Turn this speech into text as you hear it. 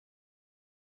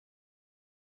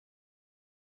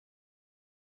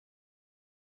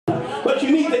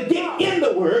you need to get in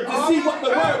the Word to see what the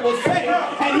Word will say,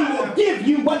 and He will give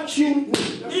you what you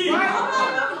need.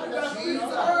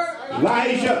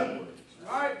 Elijah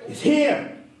is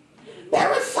here.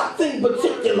 There is something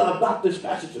particular about this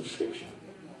passage of Scripture.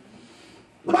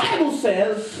 The Bible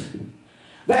says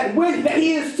that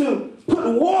he is to put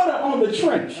water on the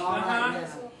trench.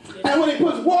 And when he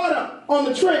puts water on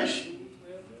the trench,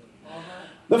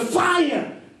 the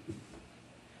fire,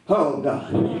 oh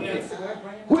God,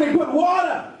 when he put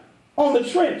water on the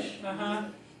trench,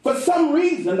 for some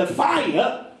reason the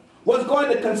fire was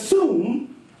going to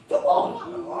consume the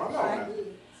water.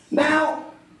 Now,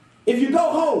 if you go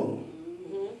home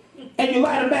and you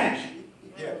light a match,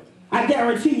 I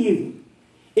guarantee you,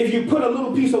 if you put a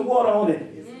little piece of water on it,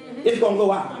 it's going to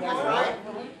go out.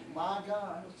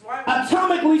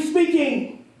 Atomically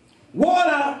speaking,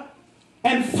 water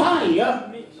and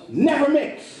fire never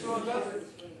mix.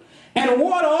 And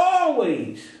water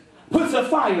always puts a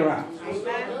fire out.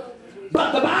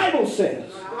 But the Bible says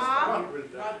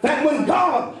that when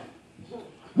God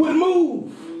would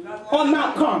move on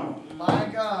Mount Carmel,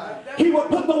 He would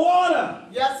put the water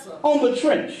on the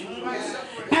trench.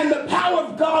 And the power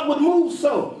of God would move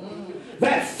so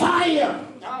that fire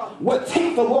would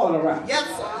take the water out.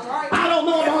 I don't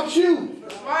know about you,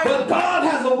 but God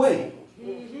has a way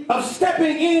of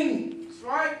stepping in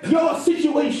your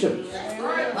situation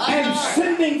and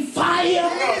sending fire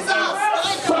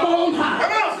from on high.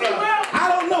 I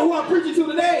don't know who I'm preaching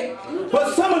to today,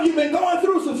 but some of you have been going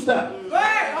through some stuff.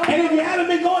 And if you haven't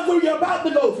been going through, you're about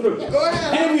to go through.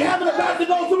 And if you haven't about to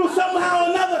go through, somehow or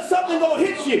another, something going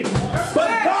to hit you.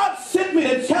 But God sent me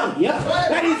to tell you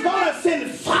that He's going to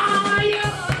send fire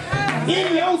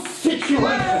in your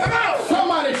situation.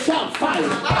 Somebody shout fire.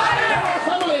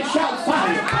 Somebody shout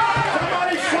fire.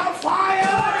 Somebody shout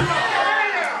fire.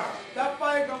 That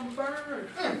fire gonna burn.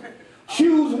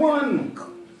 Choose one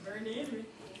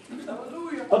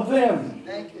of them.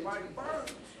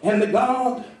 And the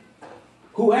God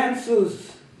who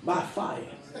answers by fire,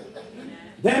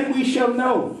 then we shall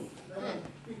know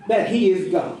that He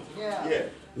is God.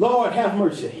 Lord, have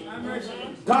mercy.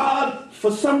 God,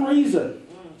 for some reason,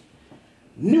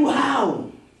 knew how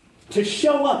to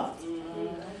show up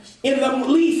in the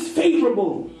least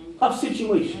favorable of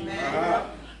situations.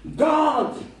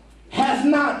 God has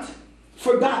not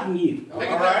forgotten you.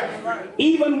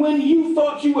 Even when you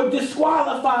thought you were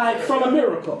disqualified from a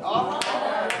miracle,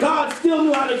 God still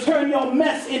knew how to turn your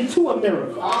mess into a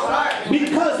miracle.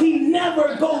 Because He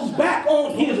never goes back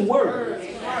on His word.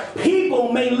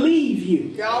 People may leave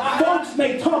you. Folks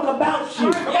may talk about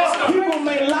you. People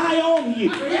may lie on you.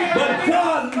 But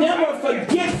God never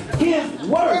forgets His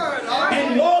word.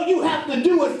 And all you have to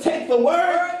do is take the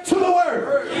word to the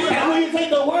word. And when you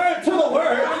take the word to the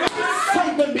word,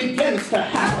 something begins to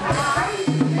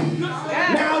happen.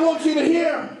 Now I want you to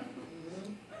hear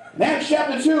Acts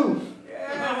chapter 2.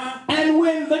 And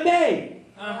when the day.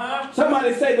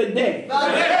 Somebody say the day.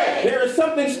 There is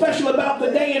something special about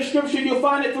the day in Scripture. You'll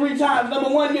find it 3 times.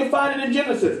 Number 1, you'll find it in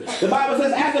Genesis. The Bible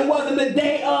says, as it was in the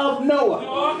day of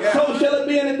Noah, so shall it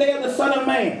be in the day of the Son of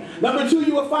Man. Number 2,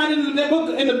 you will find it in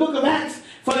the book of Acts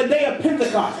for the day of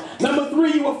Pentecost. Number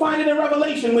 3, you will find it in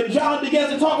Revelation when John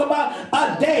begins to talk about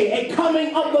a day, a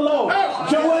coming of the Lord.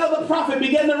 Joel the prophet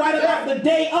began to write about the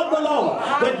day of the Lord.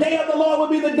 The day of the Lord will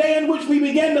be the day in which we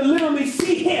begin to literally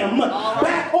see Him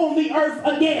back on the earth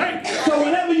again. So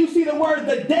whenever you see the word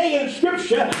the day in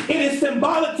Scripture, it is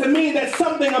symbolic to mean that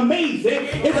something amazing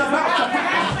is about to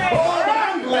happen. Oh,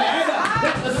 I'm glad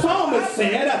that the psalmist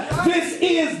said, this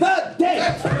is the day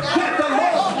that the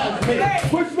Lord has made.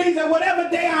 Which means that whatever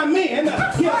day I'm in,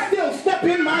 He'll still step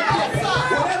in my day.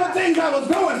 Whatever things I was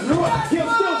going through,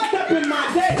 He'll still step in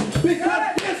my day.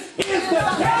 Because this is the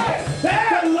day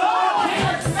that the Lord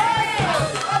has made.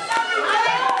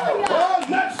 Oh,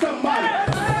 nudge somebody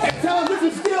and tell them this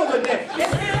is still the day. I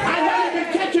know you've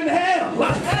been catching hell,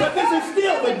 but this is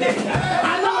still the day.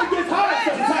 I know it gets hard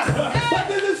sometimes, but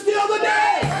this is still the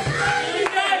day.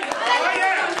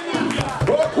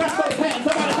 Oh, clap those hands.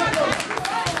 Somebody clap those.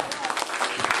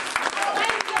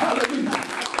 Hallelujah.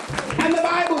 And the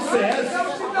Bible says,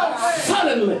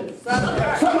 suddenly.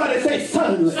 Somebody say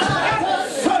suddenly.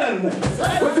 Suddenly.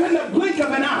 Within the blink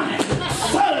of an eye.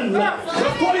 Suddenly.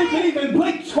 Before you can even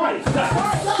blink twice.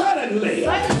 Suddenly.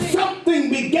 Something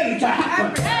began to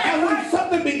happen. And when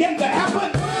something began to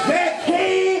happen, there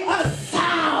came a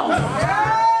sound.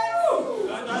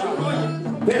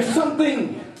 There's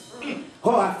something,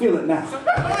 oh, I feel it now,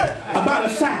 about a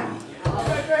sound.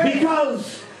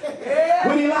 Because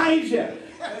when Elijah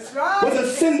was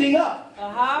ascending up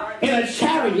in a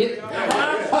chariot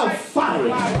of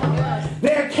fire,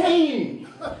 there came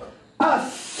a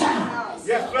sound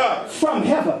from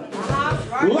heaven,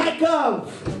 like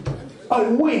of a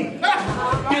wind.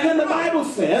 And then the Bible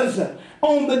says,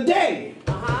 on the day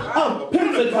of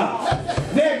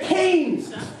Pentecost, there came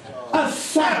a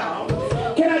sound.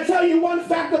 Can I tell you one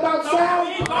fact about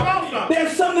sound?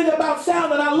 There's something about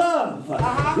sound that I love.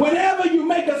 Whenever you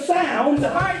make a sound,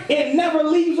 it never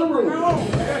leaves a room.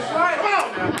 That's right.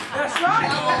 That's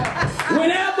right.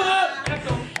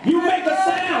 Whenever you make a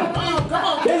sound,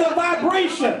 there's a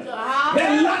vibration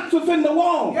that locks within the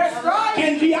wall.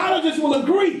 And geologists will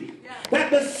agree that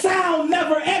the sound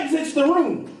never exits the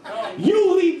room.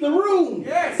 You leave the room,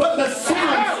 but the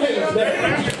sound stays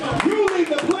there. You leave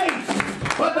the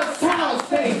place, but the sound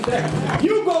stays there.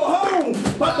 You go home,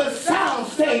 but the sound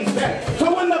stays there.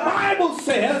 So when the Bible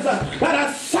says that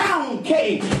a sound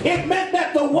came, it meant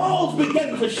that the walls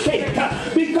began to shake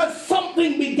because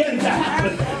something began to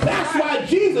happen. That's why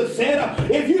Jesus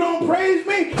said, if you don't praise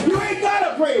me, you ain't got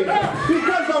to praise me,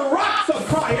 because the rocks are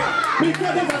crying,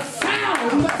 because there's a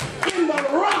sound in the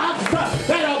rocks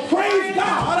that'll praise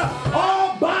God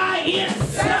all by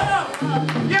itself.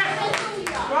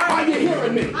 Are you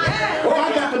hearing me? Oh,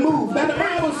 I got to move. Now the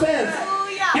Bible says,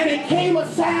 and it came a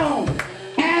sound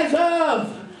as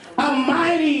of a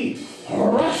mighty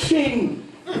rushing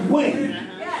wind,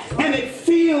 and it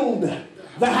filled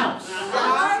the house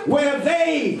where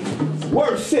they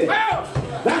were sitting.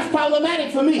 That's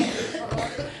problematic for me,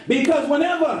 because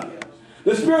whenever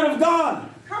the Spirit of God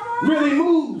really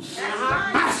moves,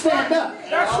 I stand up.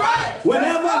 That's right.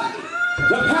 Whenever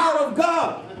the power of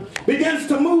God begins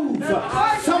to move,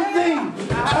 something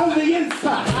on the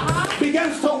inside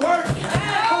begins to work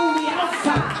on the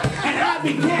outside, and I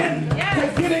begin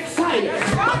to get excited.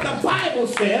 But the Bible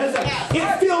says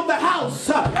it filled the house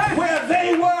where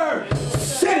they were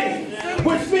sitting,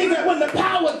 which means that when the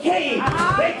power came,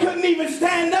 they couldn't even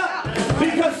stand up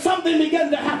because something began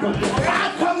to happen.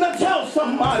 I come to tell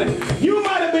somebody, you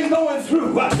might have been going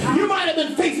through, you might have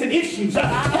been facing issues,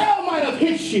 hell might have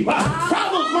hit you,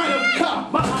 problems might have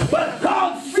come, but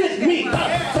God sent me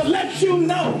to let you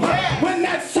know when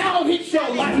that sound hits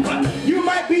your life, you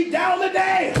might be down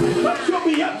today, but you'll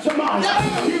be up tomorrow.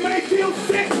 You may feel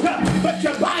sick, but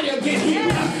your body will get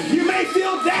healed. You may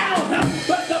feel down,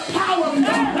 but the power of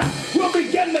God will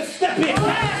begin to step in.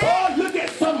 Oh, look at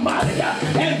somebody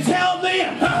and tell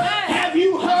them, have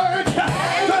you heard the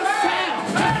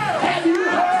sound? Have you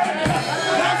heard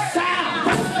the sound?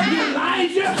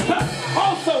 Elijah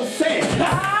also said,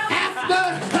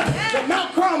 after the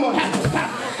Mount Carmel happened,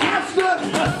 after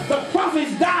the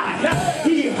prophets died,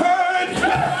 he heard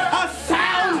a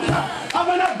sound of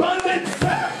an abundance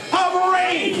of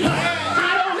rain.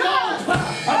 I don't know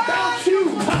about you,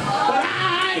 but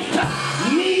I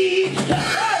need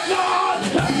God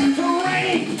to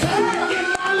reign in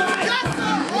my life,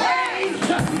 reign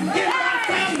in my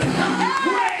family,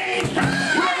 reign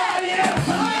where I am.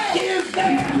 Is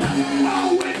there a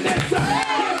witness in the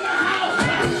house?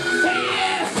 Say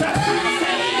yes, say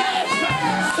yes,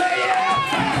 say yes.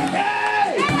 Hey!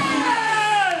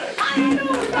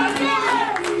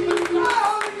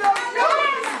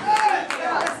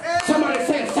 Somebody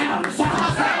say sound,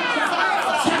 sound, sound,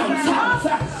 sound, sound,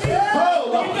 sound. Oh,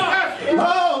 Lord.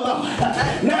 Oh,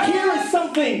 Lord. Now here is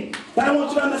something that I want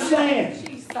you to understand.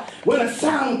 When a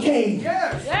sound came,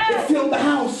 it filled the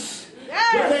house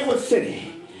where they were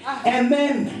sitting. And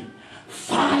then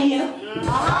fire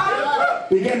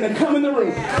began to come in the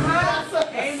room.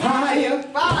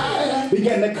 Fire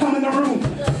began to come in the room.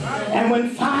 And when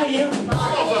fire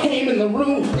came in the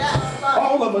room,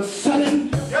 all of a sudden,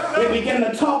 they began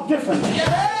to talk differently.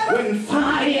 When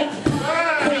fire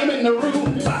came in the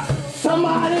room,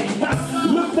 somebody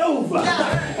looked over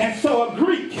and saw a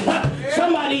Greek.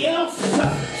 Somebody else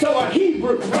saw a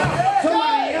Hebrew.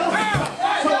 Somebody else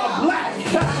saw a black.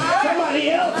 Somebody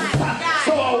else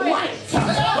saw a white.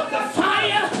 But the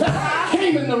fire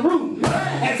came in the room.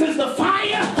 And since the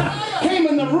fire came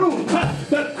in the room,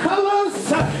 the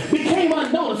colors became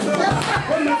unnoticeable.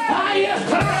 When the fire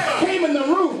came in the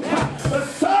room, the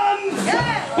sons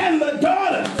and the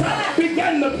daughters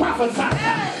began to prophesy.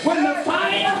 When the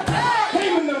fire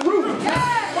came in the room,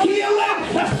 healing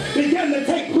began to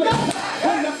take place.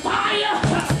 When the fire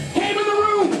came in the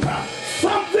room,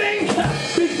 something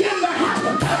began to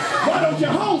happen. Why don't you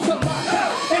hold somebody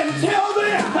and tell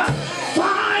them,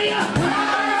 fire,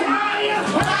 fire,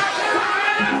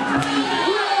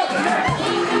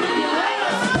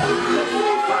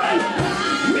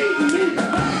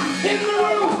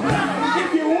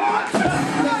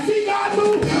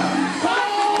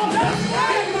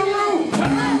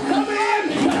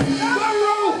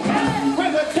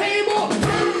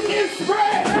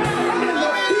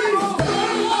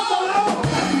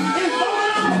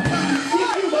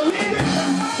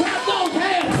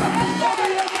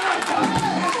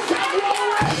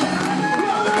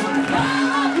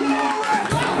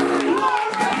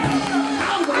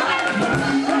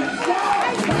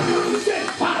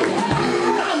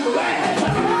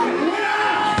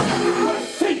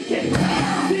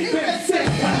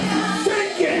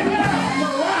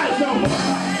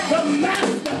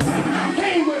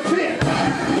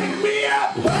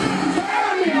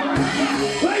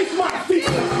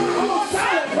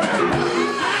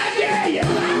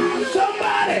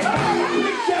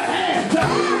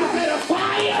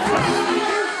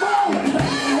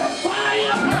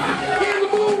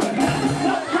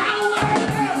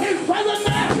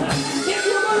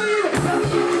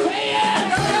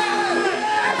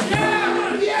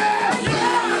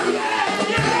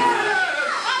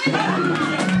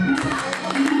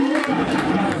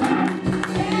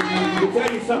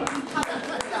 something.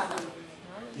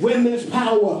 When this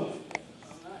power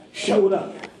showed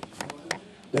up,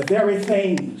 the very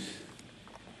things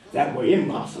that were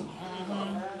impossible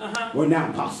were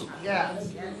now possible.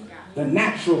 The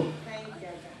natural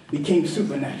became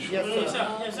supernatural. Yes,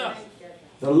 sir. Yes, sir.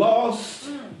 The lost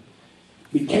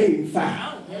became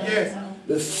found.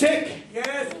 The sick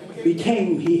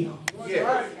became healed.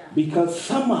 Because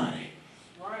somebody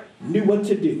knew what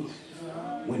to do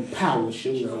when power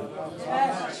shows up.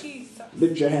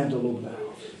 Lift your hands a little bit.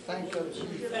 Thank you,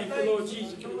 Lord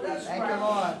Jesus. Thank you,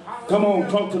 Lord. Come on,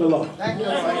 talk to the Lord. Thank you,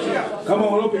 Lord. Come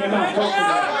on, open your mouth, talk to him.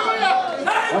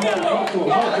 Come on, talk to him,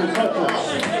 talk to him, talk to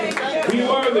him. Be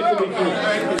worthy to be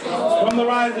praised. From the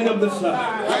rising of the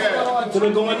sun to the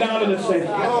going down of the same.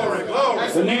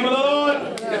 The name of the Lord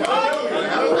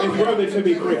is worthy to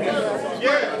be praised.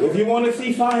 If you want to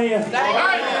see fire,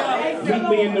 meet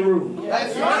me in the room.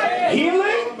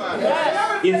 Healing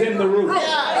is in the room.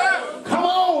 Come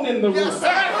on in the room.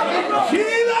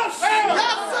 Jesus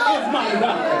is my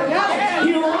God.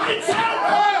 He writes out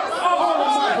all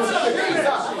of my prescriptions.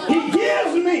 He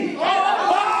gives me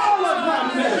all of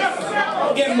my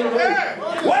medicine in the room.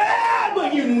 Wherever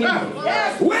you need,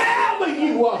 wherever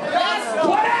you are,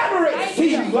 whatever it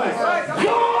seems like,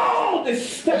 God is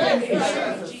stepping in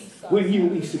when you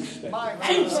least expect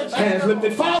it. Hands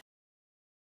lifted. Father,